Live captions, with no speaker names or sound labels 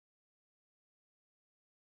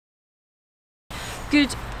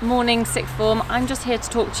Good morning, sixth form. I'm just here to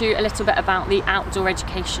talk to you a little bit about the outdoor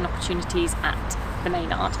education opportunities at the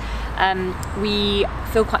Maynard. We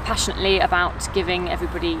feel quite passionately about giving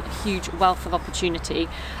everybody a huge wealth of opportunity,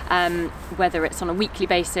 whether it's on a weekly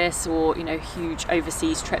basis or huge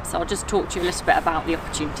overseas trips. I'll just talk to you a little bit about the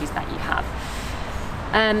opportunities that you have.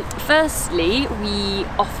 Firstly, we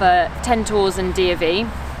offer 10 tours and D&V.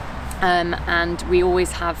 And we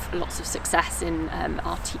always have lots of success in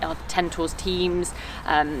our 10 tours teams,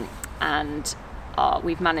 and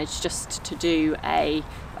we've managed just to do a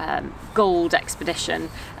gold expedition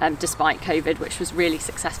despite COVID, which was really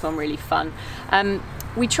successful and really fun.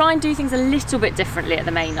 We try and do things a little bit differently at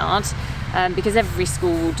the Maynard because every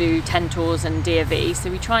school will do 10 tours and D&V, so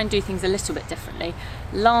we try and do things a little bit differently.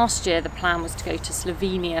 Last year the plan was to go to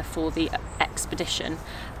Slovenia for the expedition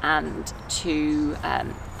and to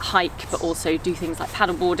hike, but also do things like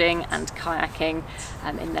paddleboarding and kayaking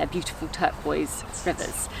in their beautiful turquoise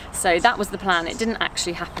rivers. So that was the plan. It didn't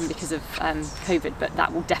actually happen because of COVID, but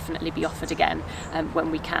that will definitely be offered again when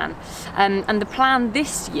we can. And the plan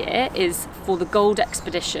this year is for the gold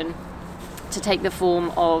expedition to take the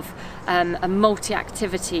form of a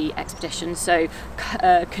multi-activity expedition, so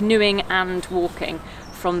canoeing and walking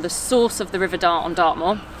from the source of the River Dart on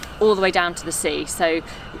Dartmoor all the way down to the sea. So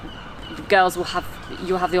the girls you'll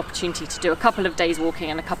have the opportunity to do a couple of days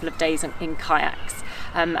walking and a couple of days in kayaks,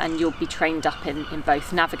 and you'll be trained up in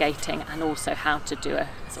both navigating and also how to do a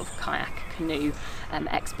sort of kayak canoe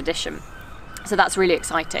expedition. So that's really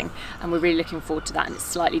exciting, and we're really looking forward to that, and it's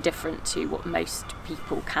slightly different to what most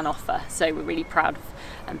people can offer, so we're really proud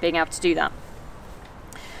of being able to do that.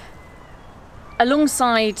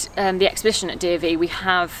 Alongside the expedition at D&V,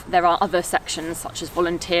 there are other sections such as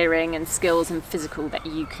volunteering and skills and physical that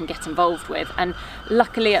you can get involved with. And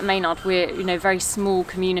luckily at Maynard we're a very small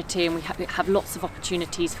community, and we have lots of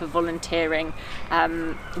opportunities for volunteering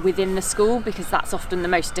within the school, because that's often the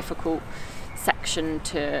most difficult section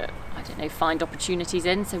to find opportunities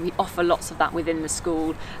in. So we offer lots of that within the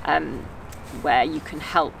school, where you can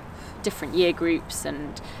help different year groups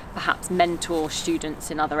and perhaps mentor students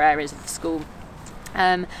in other areas of the school.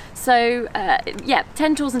 Yeah,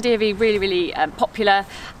 10 tours and D&V really popular,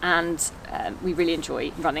 and we really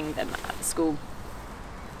enjoy running them at the school.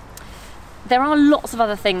 There are lots of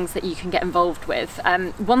other things that you can get involved with.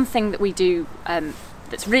 One thing that we do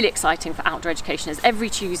that's really exciting for outdoor education is every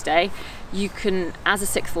Tuesday you can, as a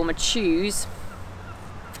sixth former, choose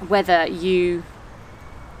whether you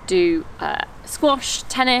do squash,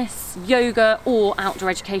 tennis, yoga or outdoor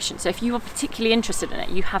education. So if you are particularly interested in it,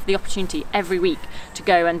 you have the opportunity every week to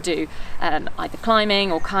go and do either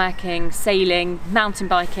climbing or kayaking, sailing, mountain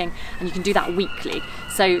biking, and you can do that weekly.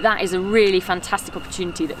 So that is a really fantastic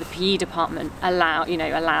opportunity that the PE department allow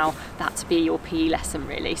that to be your PE lesson,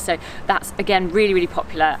 really. So that's again really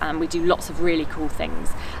popular, and we do lots of really cool things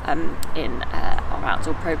in our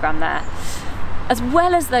outdoor programme there. As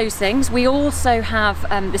well as those things, we also have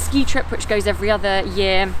the ski trip, which goes every other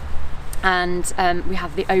year, and we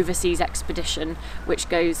have the overseas expedition, which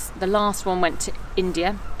the last one went to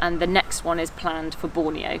India, and the next one is planned for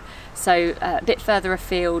Borneo. So a bit further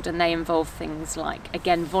afield, and they involve things like,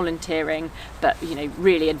 again, volunteering, but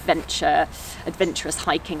really adventurous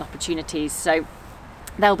hiking opportunities. So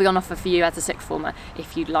they'll be on offer for you as a sixth former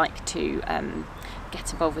if you'd like to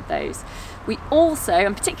get involved with those. We also,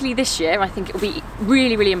 and particularly this year, I think it will be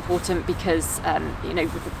really important because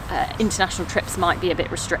international trips might be a bit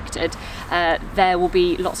restricted. There will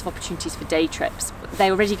be lots of opportunities for day trips. They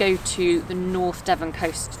already go to the North Devon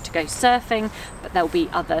coast to go surfing, but there'll be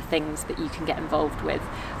other things that you can get involved with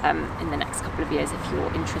in the next couple of years if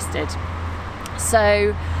you're interested.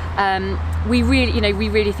 So we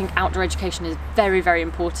really think outdoor education is very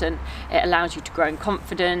important. It allows you to grow in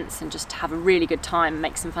confidence and just to have a really good time and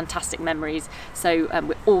make some fantastic memories. So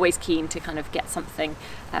we're always keen to kind of get something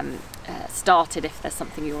started if there's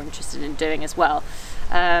something you're interested in doing as well.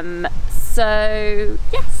 So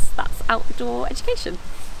yes, that's outdoor education.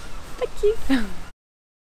 Thank you.